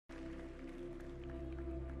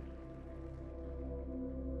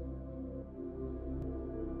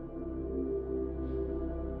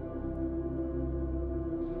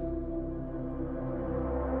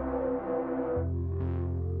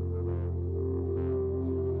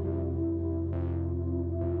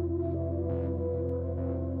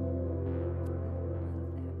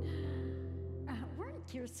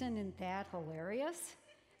Isn't that hilarious?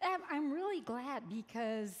 I'm really glad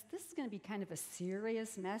because this is going to be kind of a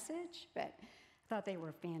serious message, but I thought they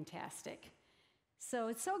were fantastic. So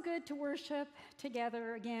it's so good to worship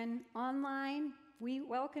together again online. We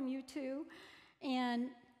welcome you too. And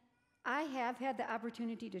I have had the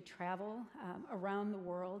opportunity to travel around the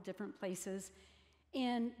world, different places,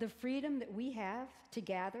 and the freedom that we have to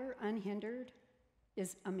gather unhindered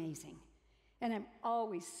is amazing. And I'm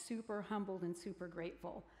always super humbled and super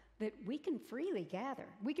grateful that we can freely gather.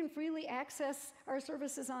 We can freely access our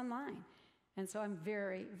services online. And so I'm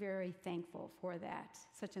very, very thankful for that.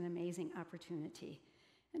 Such an amazing opportunity.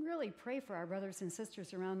 And really pray for our brothers and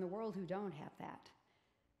sisters around the world who don't have that.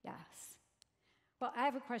 Yes. Well, I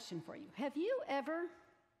have a question for you. Have you ever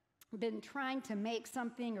been trying to make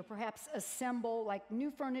something or perhaps assemble like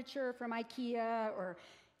new furniture from IKEA or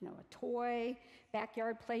a toy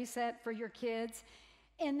backyard playset for your kids,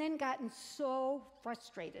 and then gotten so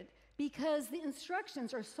frustrated because the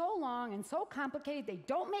instructions are so long and so complicated, they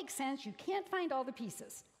don't make sense, you can't find all the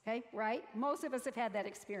pieces, okay, right? Most of us have had that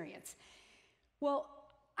experience. Well,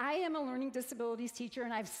 I am a learning disabilities teacher,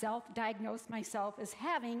 and I've self-diagnosed myself as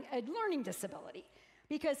having a learning disability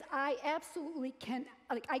because I absolutely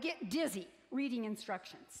I get dizzy reading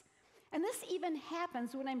instructions. And this even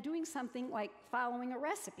happens when I'm doing something like following a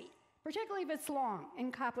recipe, particularly if it's long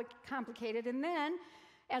and complicated. And then,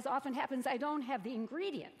 as often happens, I don't have the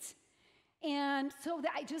ingredients. And so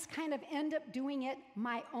I just kind of end up doing it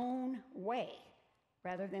my own way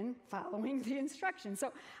rather than following the instructions.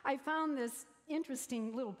 So I found this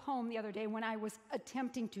interesting little poem the other day when I was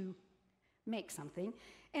attempting to make something.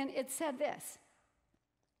 And it said this: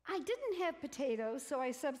 I didn't have potatoes, so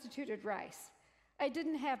I substituted rice. I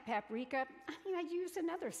didn't have paprika, I used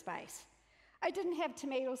another spice. I didn't have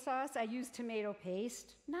tomato sauce, I used tomato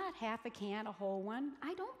paste. Not half a can, a whole one.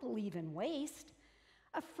 I don't believe in waste.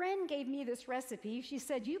 A friend gave me this recipe. She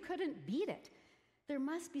said, you couldn't beat it. There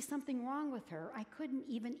must be something wrong with her. I couldn't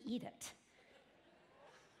even eat it.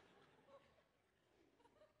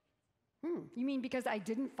 You mean because I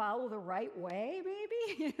didn't follow the right way,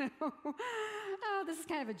 maybe? Oh, this is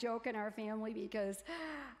kind of a joke in our family because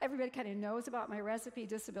everybody kind of knows about my recipe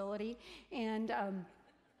disability. And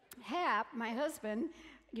Hap, my husband,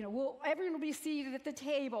 everyone will be seated at the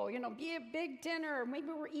table, be a big dinner. Maybe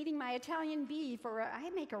we're eating my Italian beef, or I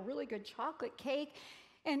make a really good chocolate cake.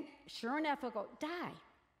 And sure enough, I'll go,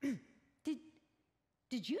 Di,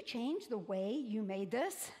 did you change the way you made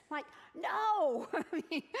this? Like, no!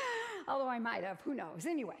 Although I might have, who knows?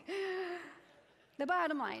 Anyway, the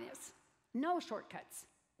bottom line is, no shortcuts,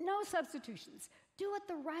 no substitutions. Do it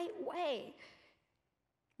the right way.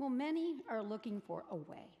 Well, many are looking for a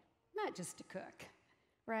way, not just to cook,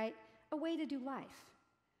 right? A way to do life,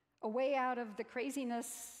 a way out of the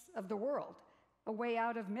craziness of the world, a way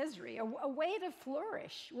out of misery, a way to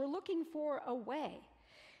flourish. We're looking for a way.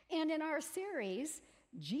 And in our series,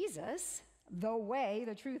 Jesus, the way,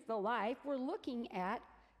 the truth, the life, we're looking at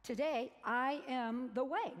today, I am the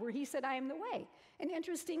way, where he said, I am the way. And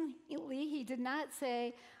interestingly, he did not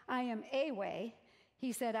say, I am a way.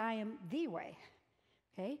 He said, I am the way.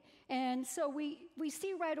 Okay? And so we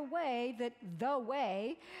see right away that the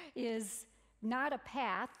way is not a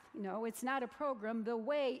path, it's not a program. The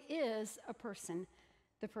way is a person,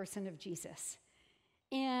 the person of Jesus.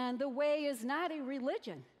 And the way is not a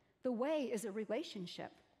religion. The way is a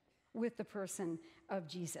relationship with the person of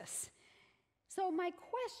Jesus. So my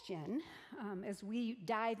question, as we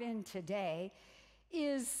dive in today,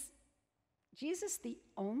 is Jesus the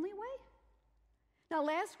only way? Now,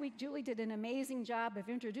 last week, Julie did an amazing job of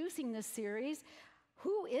introducing this series.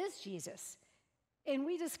 Who is Jesus? And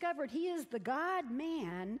we discovered he is the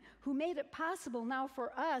God-man who made it possible now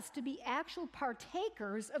for us to be actual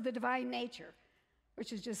partakers of the divine nature,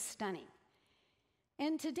 which is just stunning.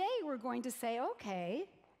 And today we're going to say, okay,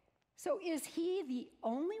 so is he the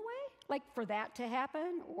only way? Like for that to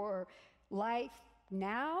happen, or life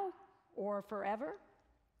now, or forever?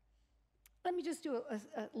 Let me just do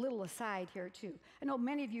a little aside here, too. I know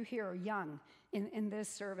many of you here are young in this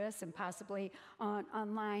service and possibly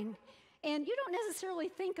online, and you don't necessarily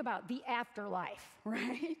think about the afterlife,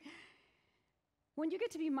 right? When you get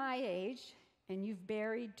to be my age, and you've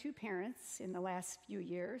buried 2 parents in the last few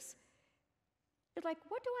years, you're like,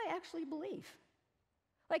 what do I actually believe?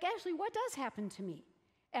 Like, actually, what does happen to me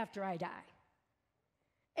after I die?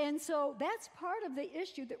 And so that's part of the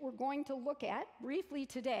issue that we're going to look at briefly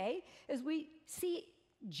today as we see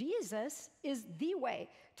Jesus is the way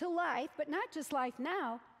to life, but not just life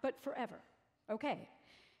now, but forever. Okay,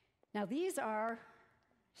 now these are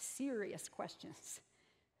serious questions.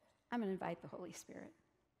 I'm going to invite the Holy Spirit.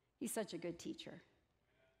 He's such a good teacher.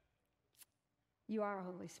 You are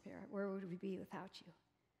Holy Spirit. Where would we be without you?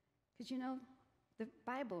 Because the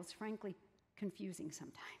Bible is frankly confusing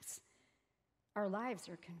sometimes. Our lives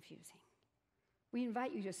are confusing. We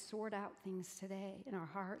invite you to sort out things today in our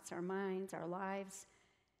hearts, our minds, our lives.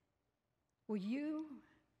 Will you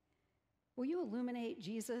illuminate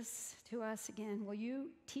Jesus to us again? Will you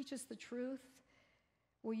teach us the truth?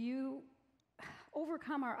 Will you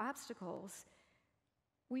overcome our obstacles?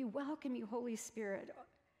 We welcome you, Holy Spirit.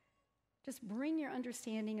 Just bring your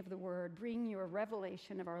understanding of the word, bring your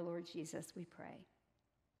revelation of our Lord Jesus, we pray.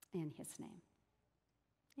 In his name.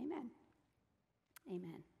 Amen.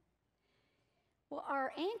 Amen. Well,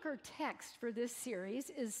 our anchor text for this series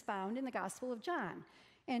is found in the Gospel of John.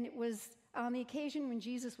 And it was on the occasion when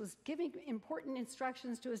Jesus was giving important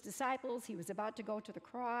instructions to his disciples. He was about to go to the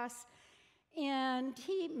cross. And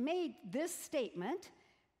he made this statement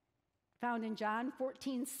found in John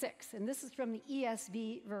 14:6. And this is from the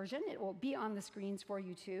ESV version. It will be on the screens for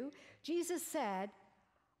you too. Jesus said,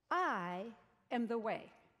 I am the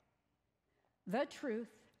way, the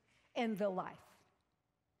truth, and the life.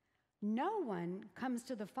 No one comes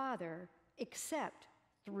to the Father except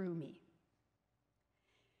through me.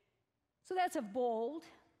 So that's a bold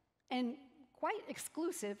and quite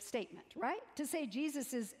exclusive statement, right? To say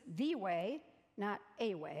Jesus is the way, not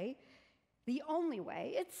a way, the only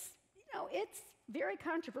way. It's very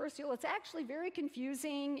controversial. It's actually very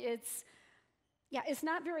confusing. It's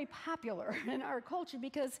not very popular in our culture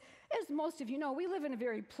because, as most of you know, we live in a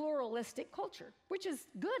very pluralistic culture, which is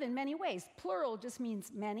good in many ways. Plural just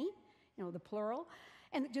means many, the plural.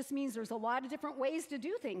 And it just means there's a lot of different ways to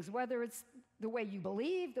do things, whether it's the way you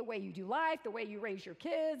believe, the way you do life, the way you raise your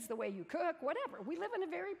kids, the way you cook, whatever. We live in a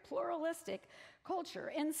very pluralistic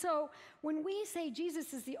culture. And so when we say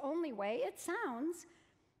Jesus is the only way, it sounds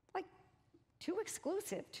like too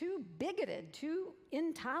exclusive, too bigoted, too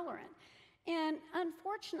intolerant. And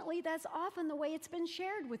unfortunately, that's often the way it's been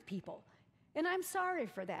shared with people. And I'm sorry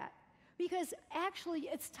for that. Because actually,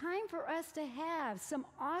 it's time for us to have some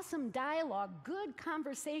awesome dialogue, good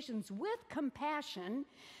conversations with compassion,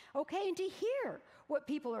 okay, and to hear what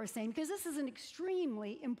people are saying, because this is an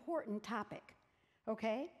extremely important topic,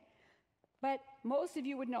 okay? But most of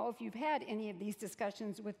you would know, if you've had any of these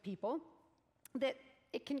discussions with people, that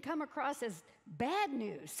it can come across as bad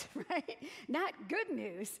news, right? Not good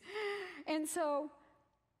news. And so,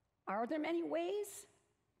 are there many ways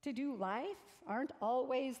to do life? Aren't all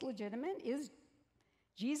ways legitimate? Is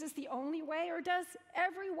Jesus the only way, or does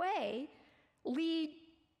every way lead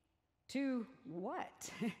to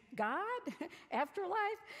what? God? Afterlife?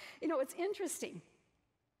 It's interesting.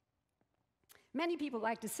 Many people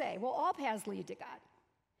like to say, well, all paths lead to God.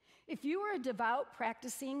 If you are a devout,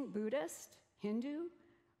 practicing Buddhist, Hindu,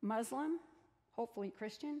 Muslim, hopefully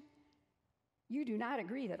Christian, you do not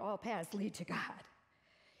agree that all paths lead to God.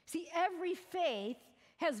 See, every faith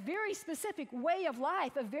has very specific way of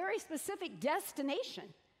life, a very specific destination,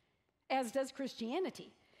 as does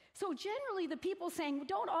Christianity. So generally, the people saying,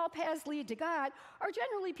 don't all paths lead to God, are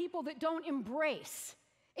generally people that don't embrace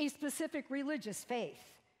a specific religious faith,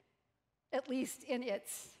 at least in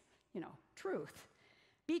its, truth.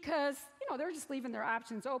 Because, they're just leaving their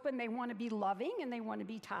options open. They want to be loving and they want to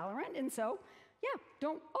be tolerant. And so,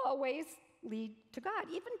 don't always lead to God.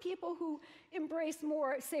 Even people who embrace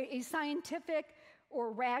more, say, a scientific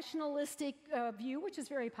or rationalistic view, which is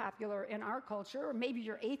very popular in our culture, or maybe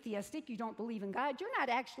you're atheistic, you don't believe in God,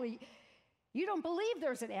 you don't believe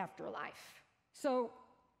there's an afterlife. So,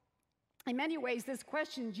 in many ways, this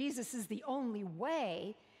question, Jesus is the only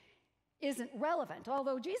way, isn't relevant.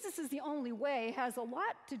 Although Jesus is the only way has a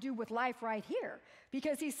lot to do with life right here,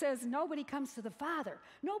 because he says nobody comes to the Father.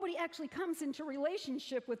 Nobody actually comes into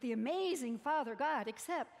relationship with the amazing Father God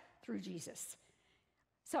except through Jesus.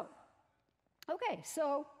 So,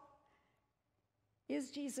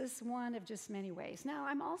 is Jesus one of just many ways? Now,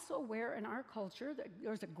 I'm also aware in our culture that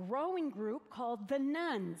there's a growing group called the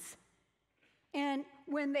nuns. And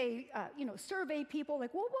when they, survey people,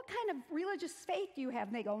 like, well, what kind of religious faith do you have?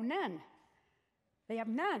 And they go, none. They have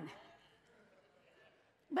none.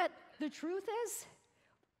 But the truth is,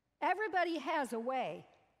 everybody has a way.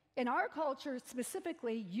 In our culture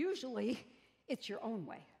specifically, usually, it's your own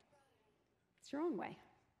way. It's your own way.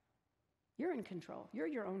 You're in control. You're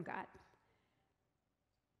your own God.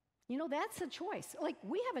 That's a choice. Like,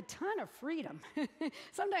 we have a ton of freedom.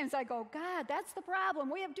 Sometimes I go, God, that's the problem.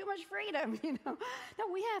 We have too much freedom, No,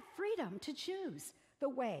 we have freedom to choose the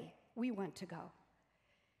way we want to go.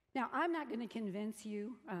 Now, I'm not going to convince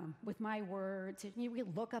you with my words. We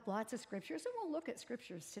look up lots of scriptures, and we'll look at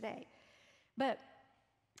scriptures today. But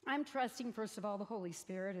I'm trusting, first of all, the Holy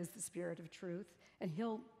Spirit is the Spirit of truth, and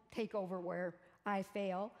he'll take over where I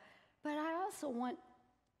fail, but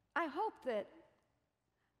I hope that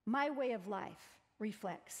my way of life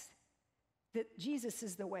reflects that Jesus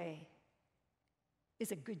is the way,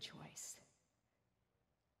 is a good choice.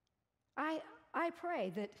 I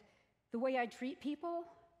pray that the way I treat people,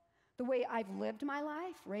 the way I've lived my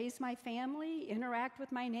life, raised my family, interact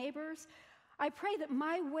with my neighbors, I pray that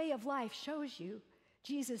my way of life shows you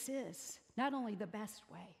Jesus is not only the best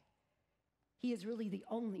way, he is really the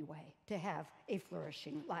only way to have a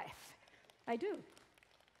flourishing life. I do.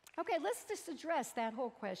 Okay, let's just address that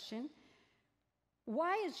whole question.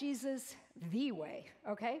 Why is Jesus the way,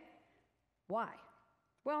 okay? Why?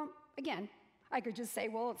 Well, again, I could just say,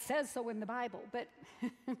 well, it says so in the Bible, but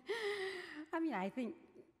I mean, I think,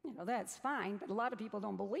 that's fine, but a lot of people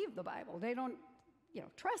don't believe the Bible. They don't,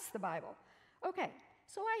 trust the Bible. Okay,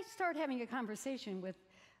 so I start having a conversation with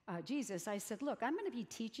Jesus. I said, look, I'm going to be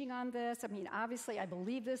teaching on this. I mean, obviously, I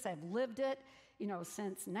believe this. I've lived it,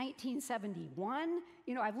 since 1971.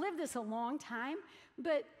 I've lived this a long time,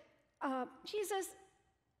 but Jesus,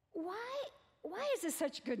 why is this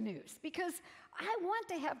such good news? Because I want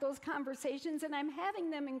to have those conversations, and I'm having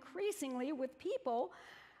them increasingly with people,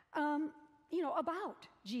 about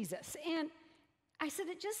Jesus. And I said,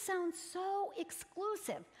 it just sounds so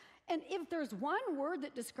exclusive. And if there's one word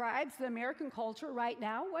that describes the American culture right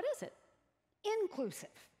now, what is it? Inclusive,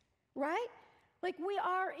 right? Like, we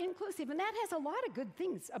are inclusive, and that has a lot of good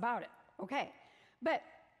things about it, okay? But,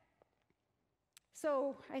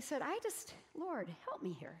 so I said, Lord, help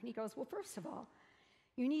me here. And he goes, well, first of all,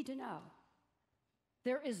 you need to know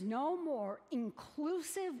there is no more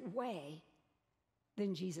inclusive way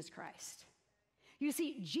than Jesus Christ. You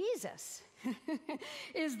see, Jesus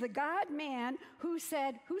is the God-man who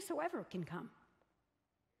said, whosoever can come.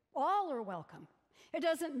 All are welcome. It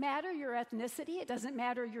doesn't matter your ethnicity. It doesn't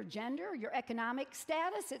matter your gender, your economic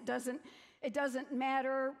status. It doesn't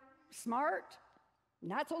matter smart,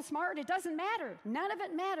 not so smart. It doesn't matter. None of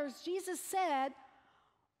it matters. Jesus said,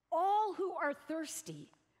 all who are thirsty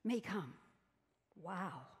may come.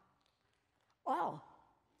 Wow. All.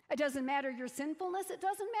 It doesn't matter your sinfulness. It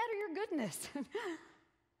doesn't matter your goodness.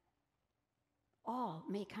 All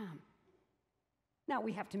may come. Now,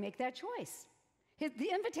 we have to make that choice.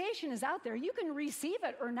 The invitation is out there. You can receive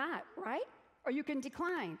it or not, right? Or you can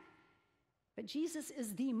decline. But Jesus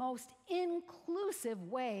is the most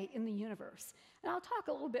inclusive way in the universe. And I'll talk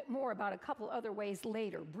a little bit more about a couple other ways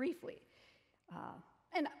later, briefly.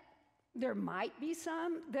 And there might be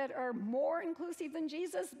some that are more inclusive than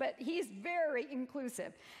Jesus, but he's very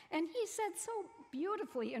inclusive. And he said so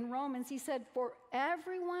beautifully in Romans, he said, for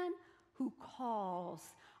everyone who calls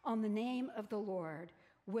on the name of the Lord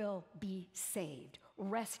will be saved,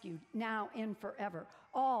 rescued now and forever.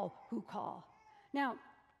 All who call. Now,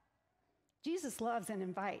 Jesus loves and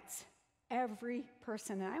invites every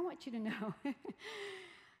person. And I want you to know,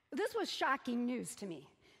 this was shocking news to me.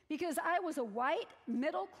 Because I was a white,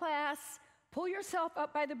 middle class, pull yourself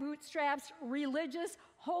up by the bootstraps, religious,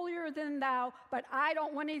 holier than thou, but I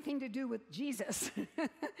don't want anything to do with Jesus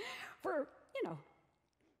for,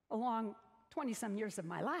 a long 20-some years of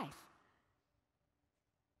my life.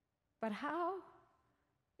 But how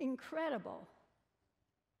incredible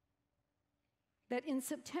that in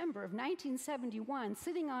September of 1971,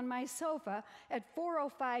 sitting on my sofa at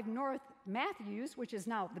 405 North Matthews, which is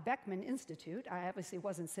now the Beckman Institute, I obviously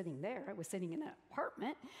wasn't sitting there, I was sitting in an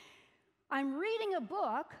apartment, I'm reading a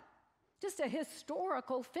book, just a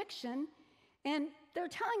historical fiction, and they're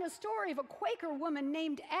telling a story of a Quaker woman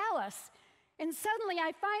named Alice, and suddenly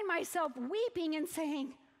I find myself weeping and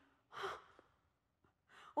saying,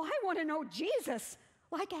 oh, I want to know Jesus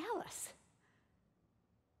like Alice.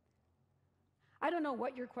 I don't know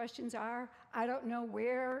what your questions are. I don't know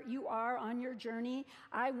where you are on your journey.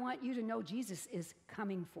 I want you to know Jesus is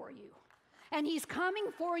coming for you. And he's coming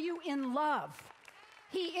for you in love.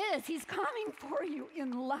 He is. He's coming for you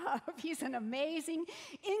in love. He's an amazing,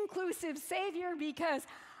 inclusive Savior because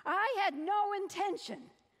I had no intention.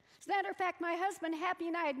 As a matter of fact, my husband, Happy,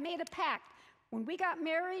 and I had made a pact. When we got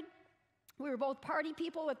married, we were both party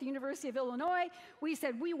people at the University of Illinois. We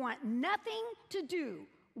said we want nothing to do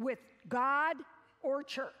with God or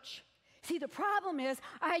church. See, the problem is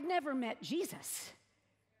I'd never met Jesus.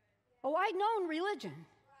 Oh, I'd known religion,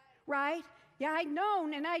 right? Yeah, I'd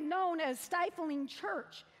known as stifling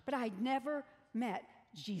church, but I'd never met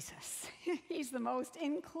Jesus. He's the most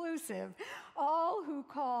inclusive. All who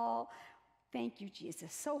call, thank you,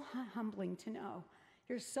 Jesus. So humbling to know.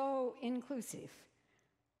 You're so inclusive.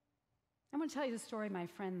 I'm going to tell you the story of my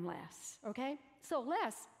friend Les, okay? So Les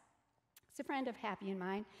is a friend of Happy and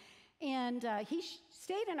mine, and he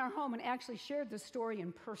stayed in our home and actually shared the story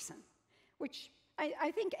in person which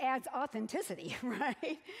I think adds authenticity,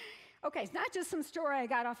 right? Okay, it's not just some story I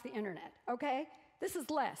got off the internet, okay? This is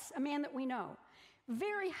Les, a man that we know.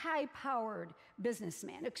 Very high-powered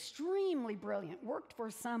businessman, extremely brilliant, worked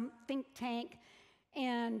for some think tank,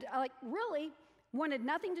 and really wanted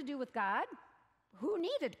nothing to do with God. Who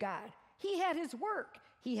needed God? He had his work,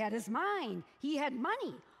 he had his mind, he had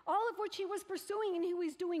money, all of which he was pursuing, and he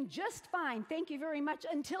was doing just fine, thank you very much,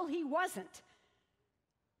 until he wasn't.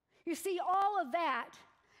 You see, all of that,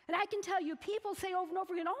 and I can tell you, people say over and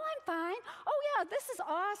over again, oh, I'm fine. Oh, yeah, this is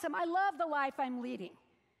awesome. I love the life I'm leading.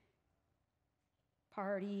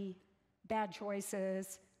 Party, bad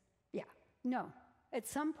choices. Yeah, no. At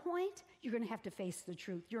some point, you're going to have to face the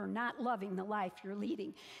truth. You're not loving the life you're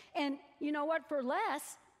leading. And you know what? For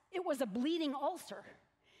Les, it was a bleeding ulcer.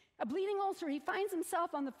 A bleeding ulcer. He finds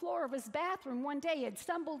himself on the floor of his bathroom one day. He had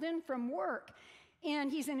stumbled in from work,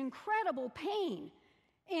 and he's in incredible pain.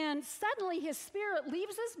 And suddenly his spirit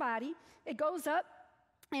leaves his body, it goes up,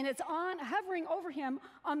 and it's hovering over him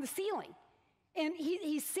on the ceiling. And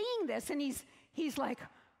he's seeing this, and he's like,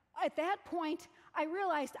 at that point, I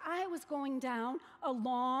realized I was going down a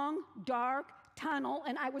long, dark tunnel,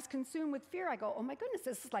 and I was consumed with fear. I go, oh my goodness,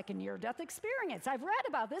 this is like a near-death experience. I've read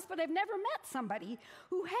about this, but I've never met somebody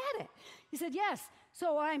who had it. He said, yes,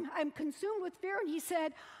 so I'm consumed with fear, and he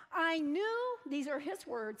said, I knew, these are his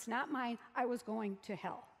words, not mine, I was going to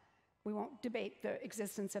hell. We won't debate the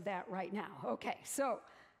existence of that right now. Okay, so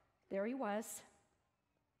there he was.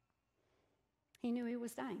 He knew he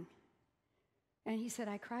was dying. And he said,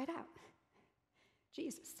 I cried out,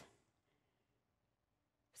 Jesus,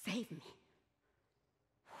 save me.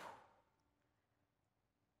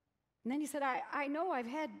 And then he said, I know I've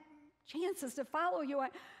had chances to follow you.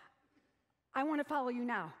 I want to follow you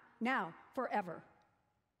now, forever.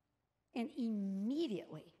 And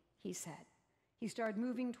immediately, he said, he started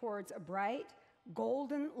moving towards a bright,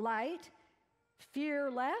 golden light.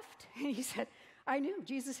 Fear left. And he said, I knew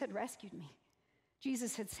Jesus had rescued me.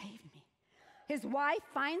 Jesus had saved me. His wife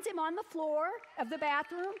finds him on the floor of the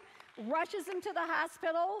bathroom, rushes him to the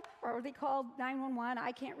hospital, or they called 911,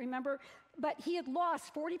 I can't remember. But he had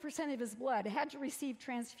lost 40% of his blood, had to receive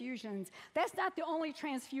transfusions. That's not the only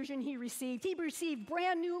transfusion he received. He received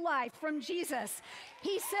brand new life from Jesus.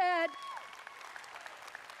 He said,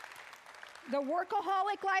 the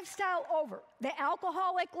workaholic lifestyle, over. The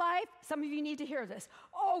alcoholic life, some of you need to hear this,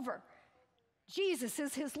 over. Jesus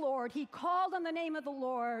is his Lord. He called on the name of the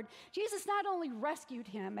Lord. Jesus not only rescued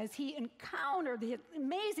him as he encountered the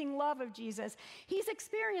amazing love of Jesus, he's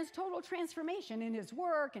experienced total transformation in his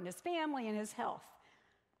work, in his family, and his health.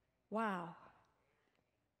 Wow.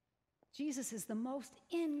 Jesus is the most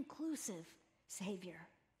inclusive Savior.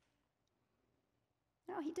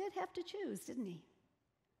 Now, he did have to choose, didn't he?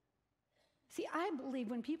 See, I believe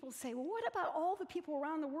when people say, well, what about all the people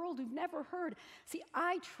around the world who've never heard? See,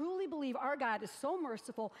 I truly believe our God is so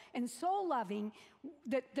merciful and so loving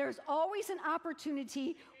that there's always an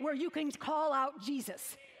opportunity where you can call out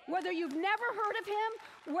Jesus. Whether you've never heard of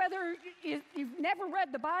him, whether you've never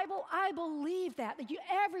read the Bible, I believe that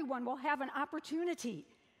everyone will have an opportunity.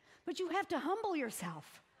 But you have to humble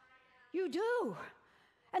yourself. You do.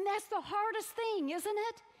 And that's the hardest thing, isn't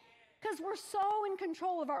it? Because we're so in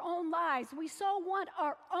control of our own lives. We so want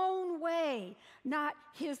our own way, not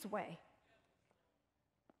his way.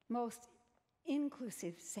 Most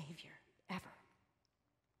inclusive Savior ever.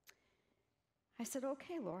 I said,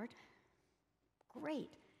 okay, Lord, great.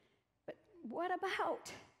 But what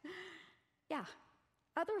about? Yeah,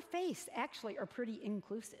 other faiths actually are pretty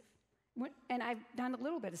inclusive. And I've done a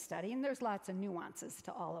little bit of study, and there's lots of nuances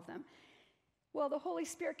to all of them. Well, the Holy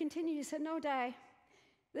Spirit continued. He said, no, Di,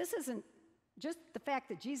 this isn't just the fact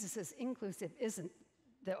that Jesus is inclusive isn't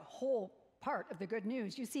the whole part of the good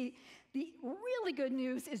news. You see, the really good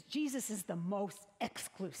news is Jesus is the most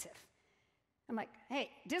exclusive. I'm like, hey,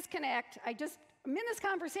 disconnect. I'm in this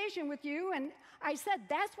conversation with you, and I said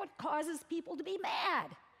that's what causes people to be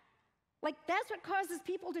mad. Like, that's what causes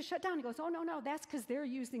people to shut down. He goes, oh, no, that's because they're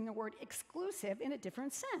using the word exclusive in a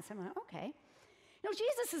different sense. I'm like, okay. No,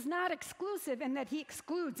 Jesus is not exclusive in that he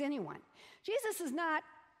excludes anyone. Jesus is not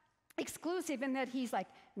exclusive in that he's like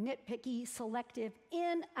nitpicky, selective,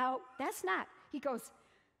 in, out. That's not. He goes,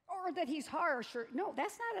 or that he's harsh. Or, no,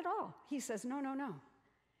 that's not at all. He says, no.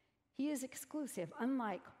 He is exclusive,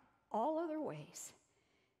 unlike all other ways,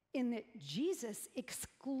 in that Jesus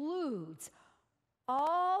excludes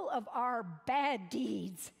all of our bad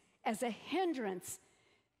deeds as a hindrance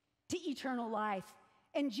to eternal life.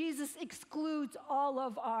 And Jesus excludes all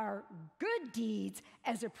of our good deeds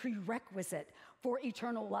as a prerequisite. for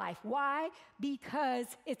eternal life. Why? Because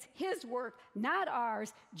it's his work, not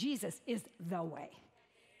ours. Jesus is the way.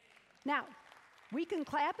 Now, we can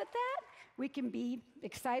clap at that. We can be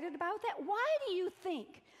excited about that. Why do you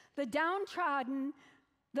think the downtrodden,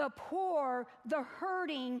 the poor, the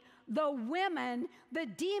hurting, the women, the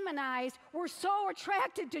demonized were so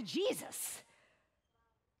attracted to Jesus?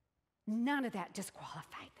 None of that disqualified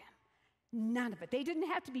them. None of it. They didn't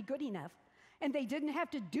have to be good enough, and they didn't have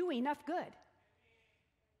to do enough good.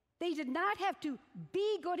 They did not have to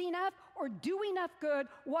be good enough or do enough good.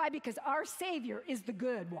 Why? Because our Savior is the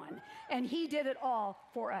good one, and he did it all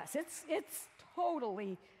for us. It's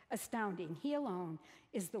totally astounding. He alone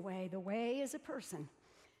is the way. The way is a person,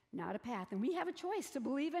 not a path. And we have a choice to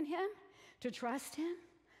believe in him, to trust him.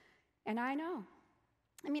 And I know.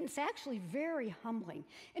 I mean, it's actually very humbling.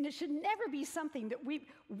 And it should never be something that we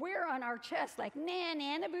wear on our chest like, nah,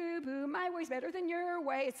 nah, boo, boo, my way's better than your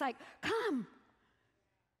way. It's like, come.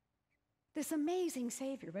 This amazing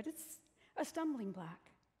Savior, but it's a stumbling block.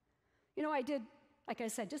 You know, I did, like I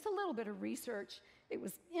said, just a little bit of research. It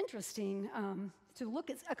was interesting to look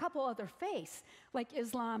at a couple other faiths, like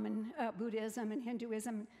Islam and Buddhism and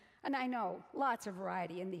Hinduism, and I know lots of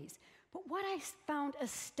variety in these. But what I found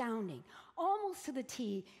astounding, almost to the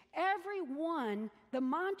T, every one, the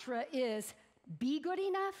mantra is, be good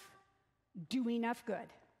enough, do enough good.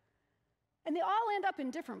 And they all end up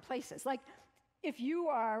in different places. Like, if you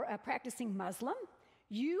are a practicing Muslim,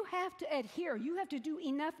 you have to adhere, you have to do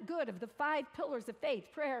enough good of the 5 pillars of faith: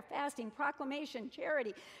 prayer, fasting, proclamation,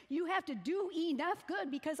 charity. You have to do enough good,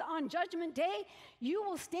 because on Judgment Day, you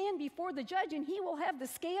will stand before the judge and he will have the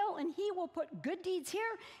scale and he will put good deeds here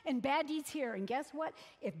and bad deeds here. And guess what?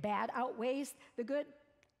 If bad outweighs the good,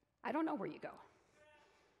 I don't know where you go.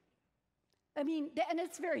 I mean, and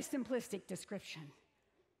it's a very simplistic description.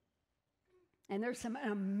 And there's some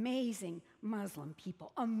amazing Muslim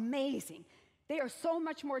people, amazing. They are so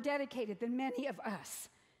much more dedicated than many of us.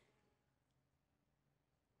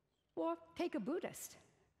 Or take a Buddhist.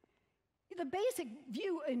 The basic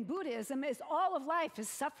view in Buddhism is all of life is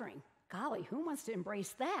suffering. Golly, who wants to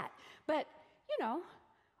embrace that? But, you know,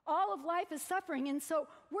 all of life is suffering. And so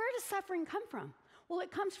where does suffering come from? Well, it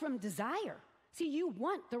comes from desire. See, you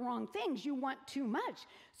want the wrong things. You want too much.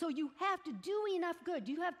 So you have to do enough good.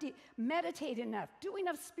 You have to meditate enough, do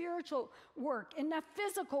enough spiritual work, enough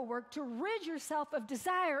physical work to rid yourself of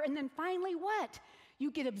desire. And then finally what?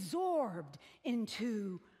 You get absorbed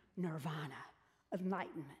into nirvana,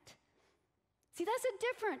 enlightenment. See, that's a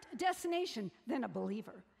different destination than a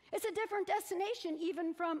believer. It's a different destination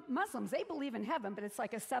even from Muslims. They believe in heaven, but it's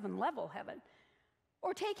like a 7-level heaven.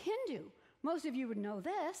 Or take Hindu. Most of you would know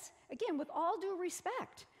this. Again, with all due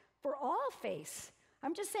respect for all faiths,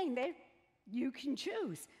 I'm just saying you can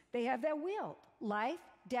choose. They have that will: life,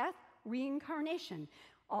 death, reincarnation,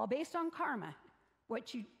 all based on karma.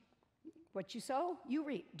 What you sow, you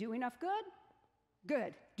reap. Do enough good,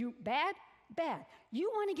 good. Do bad, bad. You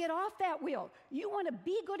want to get off that wheel. You want to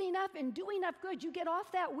be good enough and do enough good. You get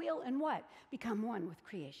off that wheel and what? Become one with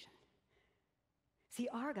creation. See,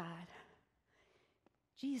 our God,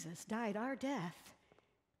 Jesus, died our death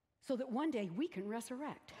so that one day we can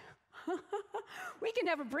resurrect. We can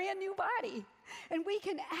have a brand new body, and we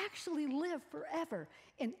can actually live forever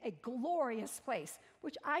in a glorious place,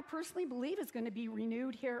 which I personally believe is going to be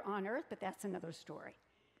renewed here on earth, but that's another story.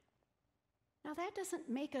 Now, that doesn't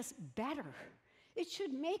make us better. It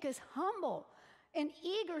should make us humble and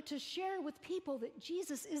eager to share with people that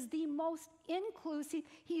Jesus is the most inclusive.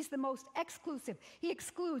 He's the most exclusive. He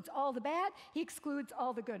excludes all the bad. He excludes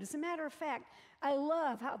all the good. As a matter of fact, I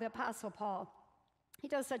love how the Apostle Paul, he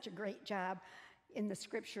does such a great job in the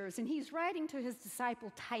scriptures. And he's writing to his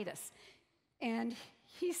disciple Titus. And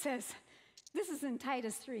he says, this is in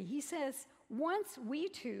Titus 3. He says, once we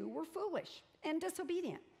too were foolish and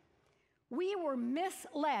disobedient. We were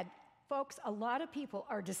misled. Folks, a lot of people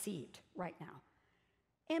are deceived right now.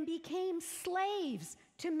 And became slaves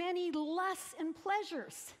to many lusts and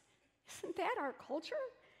pleasures. Isn't that our culture?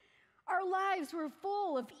 Our lives were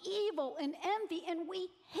full of evil and envy, and we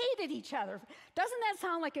hated each other. Doesn't that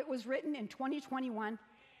sound like it was written in 2021?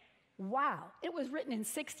 Wow, it was written in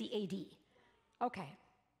 60 AD. Okay,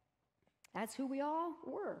 that's who we all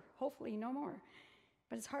were. Hopefully no more.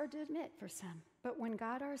 But it's hard to admit for some. But when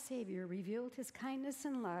God our Savior revealed his kindness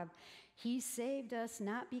and love, he saved us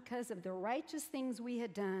not because of the righteous things we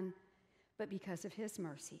had done, but because of his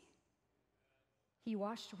mercy. He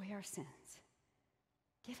washed away our sins,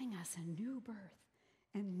 giving us a new birth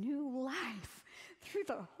and new life through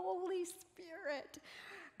the Holy Spirit.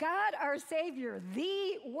 God our Savior,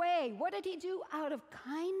 the way. What did he do? Out of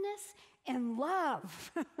kindness and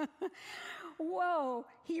love. Whoa,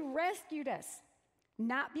 he rescued us.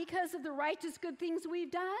 Not because of the righteous good things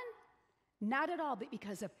we've done, not at all, but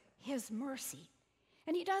because of his mercy.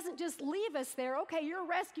 And he doesn't just leave us there, okay, you're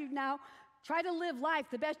rescued now, try to live life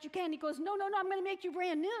the best you can. He goes, no, I'm going to make you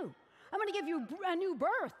brand new. I'm going to give you a new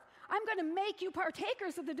birth. I'm going to make you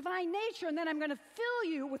partakers of the divine nature, and then I'm going to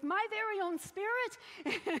fill you with my very own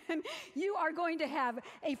spirit, and you are going to have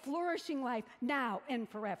a flourishing life now and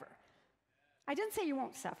forever. I didn't say you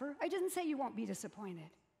won't suffer. I didn't say you won't be disappointed.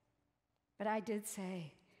 But I did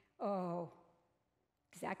say,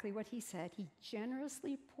 exactly what he said. He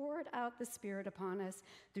generously poured out the Spirit upon us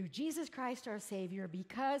through Jesus Christ our Savior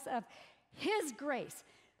because of his grace.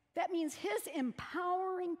 That means his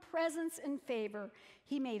empowering presence and favor.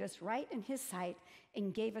 He made us right in his sight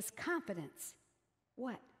and gave us confidence.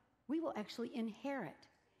 What? We will actually inherit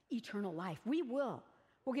eternal life. We will.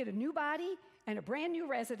 We'll get a new body and a brand new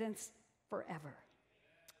residence forever.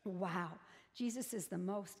 Wow. Jesus is the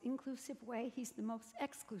most inclusive way. He's the most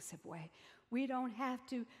exclusive way. We don't have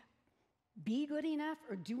to be good enough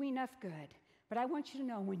or do enough good. But I want you to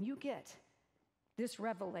know when you get this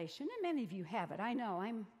revelation, and many of you have it, I know,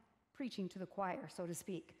 I'm preaching to the choir, so to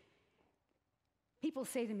speak. People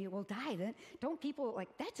say to me, well, don't people, like,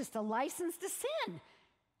 that's just a license to sin.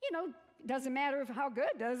 You know, doesn't matter how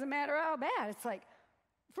good, doesn't matter how bad. It's like,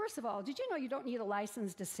 first of all, did you know you don't need a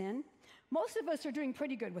license to sin? Most of us are doing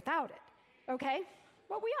pretty good without it, okay?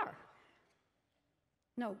 Well, we are.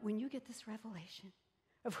 No, when you get this revelation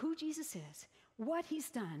of who Jesus is, what he's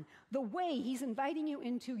done, the way he's inviting you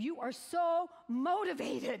into, you are so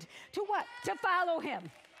motivated to what? To follow him.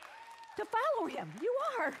 To follow him. You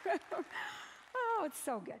are. Oh, it's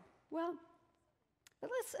so good. Well, but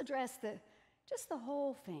let's address just the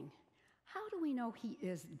whole thing. How do we know he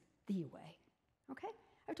is the way? Okay?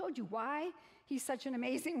 I've told you why he's such an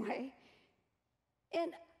amazing way.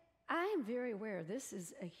 And I'm very aware this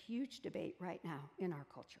is a huge debate right now in our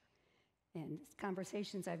culture. And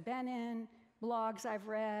conversations I've been in, blogs I've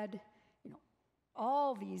read,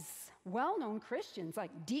 all these well-known Christians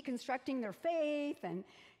like deconstructing their faith, and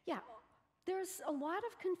yeah, there's a lot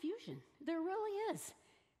of confusion. There really is.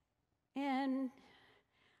 And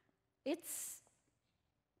it's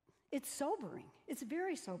sobering. It's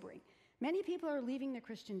very sobering. Many people are leaving the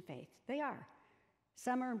Christian faith. They are.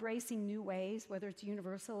 Some are embracing new ways, whether it's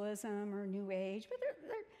universalism or New Age, but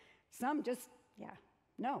some just,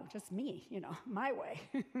 just me, my way.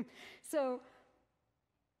 So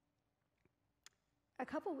a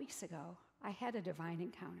couple weeks ago, I had a divine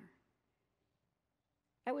encounter.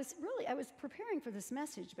 I was preparing for this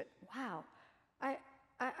message, but wow,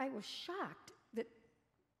 I was shocked that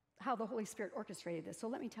how the Holy Spirit orchestrated this. So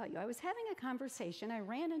let me tell you, I was having a conversation. I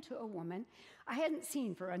ran into a woman I hadn't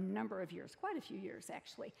seen for a number of years, quite a few years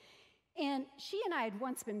actually. And she and I had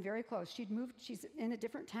once been very close. She'd moved, she's in a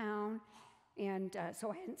different town, and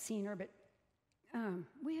so I hadn't seen her, but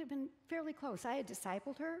we had been fairly close. I had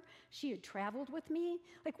discipled her. She had traveled with me.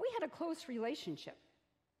 Like, we had a close relationship.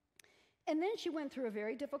 And then she went through a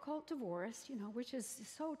very difficult divorce, which is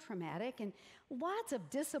so traumatic, and lots of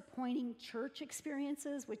disappointing church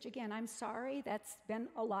experiences, which, again, I'm sorry, that's been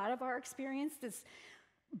a lot of our experience, this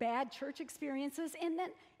bad church experiences. And then,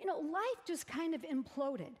 life just kind of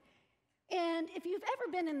imploded. And if you've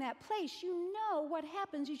ever been in that place, you know what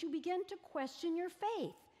happens is you begin to question your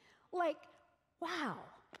faith. Like, wow,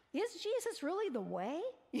 is Jesus really the way?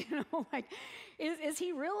 Is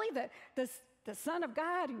he really the Son of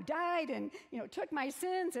God who died and, took my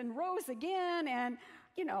sins and rose again and,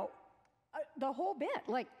 the whole bit.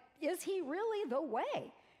 Like, is he really the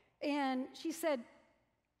way? And she said,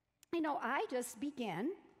 I just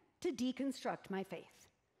began to deconstruct my faith.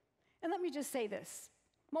 And let me just say this.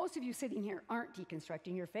 Most of you sitting here aren't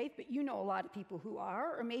deconstructing your faith, but you know a lot of people who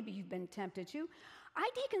are, or maybe you've been tempted to. I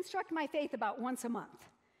deconstruct my faith about once a month.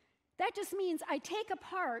 That just means I take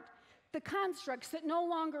apart the constructs that no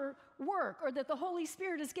longer work or that the Holy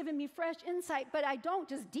Spirit has given me fresh insight, but I don't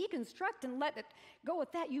just deconstruct and let it go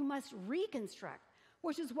with that. You must reconstruct,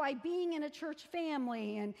 which is why being in a church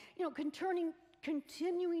family and,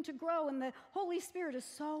 continuing to grow in the Holy Spirit is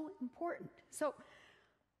so important. So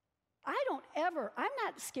I'm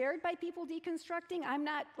not scared by people deconstructing. I'm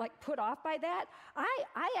not put off by that.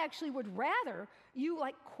 I actually would rather you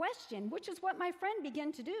question, which is what my friend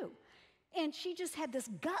began to do. And she just had this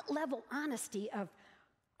gut level honesty of,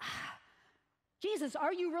 Jesus,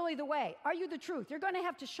 are you really the way? Are you the truth? You're going to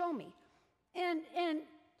have to show me. And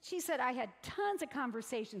she said I had tons of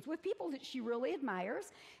conversations with people that she really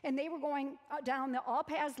admires, and they were going down all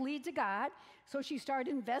paths lead to God. So she started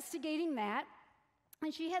investigating that.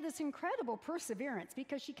 And she had this incredible perseverance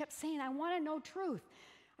because she kept saying, I want to know truth.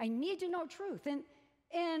 I need to know truth. And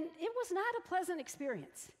it was not a pleasant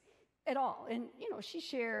experience at all. And, she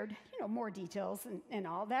shared, more details and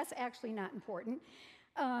all. That's actually not important.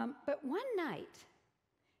 But one night,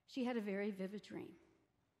 she had a very vivid dream.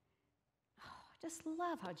 Oh, I just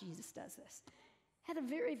love how Jesus does this. Had a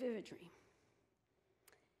very vivid dream.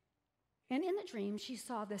 And in the dream, she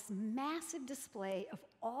saw this massive display of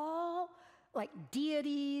all, like,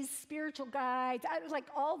 deities, spiritual guides, like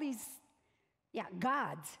all these,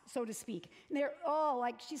 gods, so to speak. And they're all,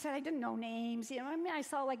 like, she said, I didn't know names. I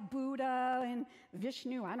saw, like, Buddha and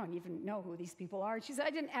Vishnu. I don't even know who these people are. She said,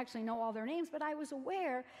 I didn't actually know all their names, but I was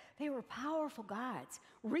aware they were powerful gods,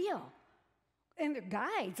 real. And the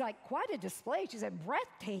guides, like, quite a display. She said,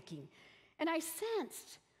 breathtaking. And I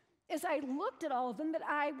sensed, as I looked at all of them, that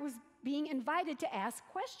I was being invited to ask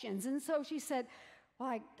questions. And so she said,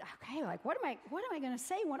 well, what am I going to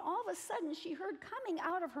say? When all of a sudden she heard coming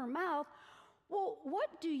out of her mouth, well,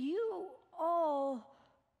 what do you all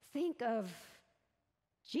think of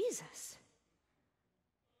Jesus?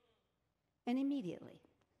 And immediately,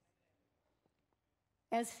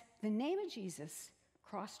 as the name of Jesus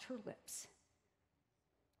crossed her lips,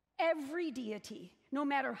 every deity, no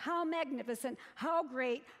matter how magnificent, how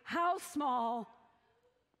great, how small,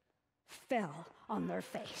 fell on their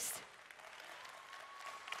face.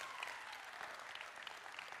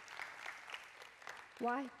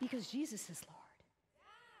 Why? Because Jesus is Lord.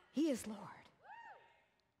 He is Lord.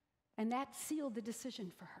 And that sealed the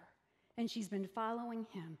decision for her. And she's been following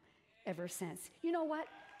him ever since. You know what?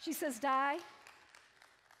 She says, Di,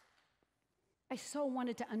 I so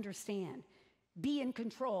wanted to understand, be in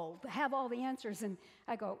control, have all the answers. And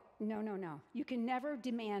I go, no. You can never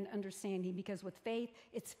demand understanding, because with faith,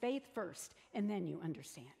 it's faith first, and then you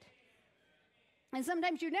understand. And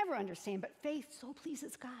sometimes you never understand, but faith so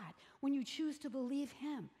pleases God when you choose to believe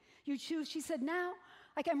him. She said, now,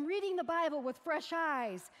 like, I'm reading the Bible with fresh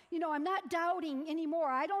eyes. I'm not doubting anymore.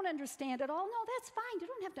 I don't understand it all. No, that's fine. You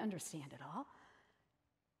don't have to understand it all.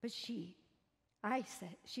 But she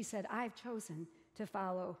said, I've chosen to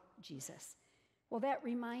follow Jesus. Well, that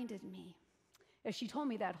reminded me, as she told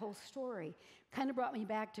me that whole story, kind of brought me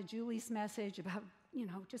back to Julie's message about,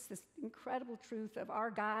 just this incredible truth of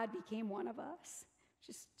our God became one of us.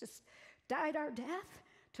 Just died our death,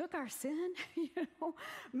 took our sin,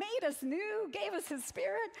 made us new, gave us his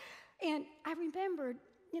spirit. And I remembered,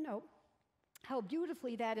 how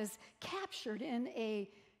beautifully that is captured in a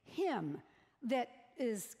hymn that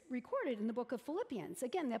is recorded in the book of Philippians.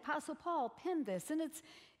 Again, the Apostle Paul penned this, and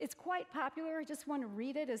it's quite popular. I just want to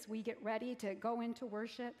read it as we get ready to go into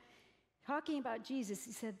worship. Talking about Jesus,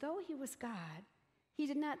 he said, though he was God, he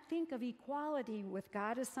did not think of equality with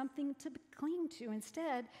God as something to cling to.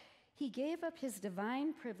 Instead, he gave up his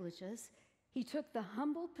divine privileges. He took the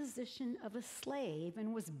humble position of a slave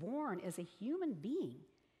and was born as a human being.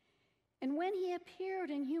 And when he appeared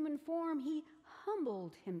in human form, he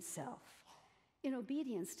humbled himself in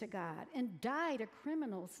obedience to God and died a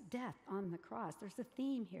criminal's death on the cross. There's a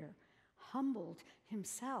theme here. Humbled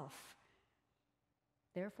himself.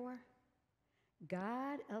 Therefore,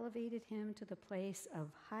 God elevated him to the place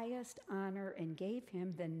of highest honor and gave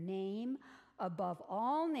him the name above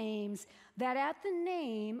all names, that at the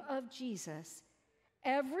name of Jesus,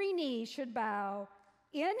 every knee should bow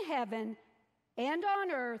in heaven and on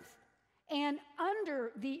earth and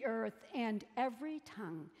under the earth, and every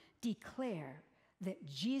tongue declare that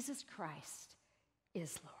Jesus Christ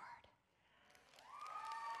is Lord.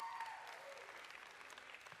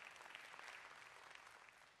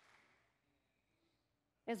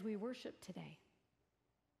 As we worship today,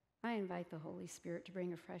 I invite the Holy Spirit to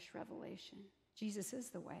bring a fresh revelation. Jesus is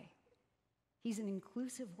the way. He's an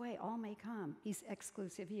inclusive way. All may come. He's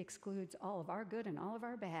exclusive. He excludes all of our good and all of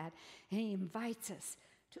our bad. And he invites us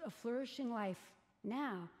to a flourishing life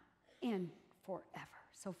now and forever.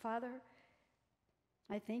 So, Father,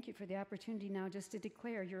 I thank you for the opportunity now just to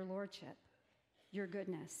declare your lordship, your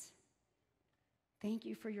goodness. Thank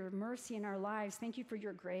you for your mercy in our lives. Thank you for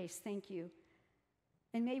your grace. Thank you.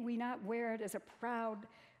 And may we not wear it as a proud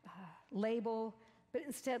label, but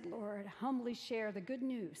instead, Lord, humbly share the good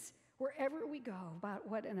news wherever we go about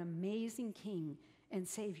what an amazing King and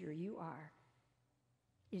Savior you are.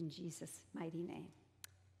 In Jesus' mighty name,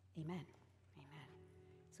 amen. Amen.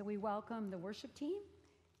 So we welcome the worship team.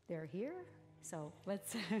 They're here. So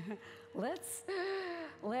let's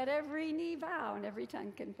let every knee bow and every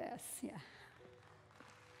tongue confess. Yeah.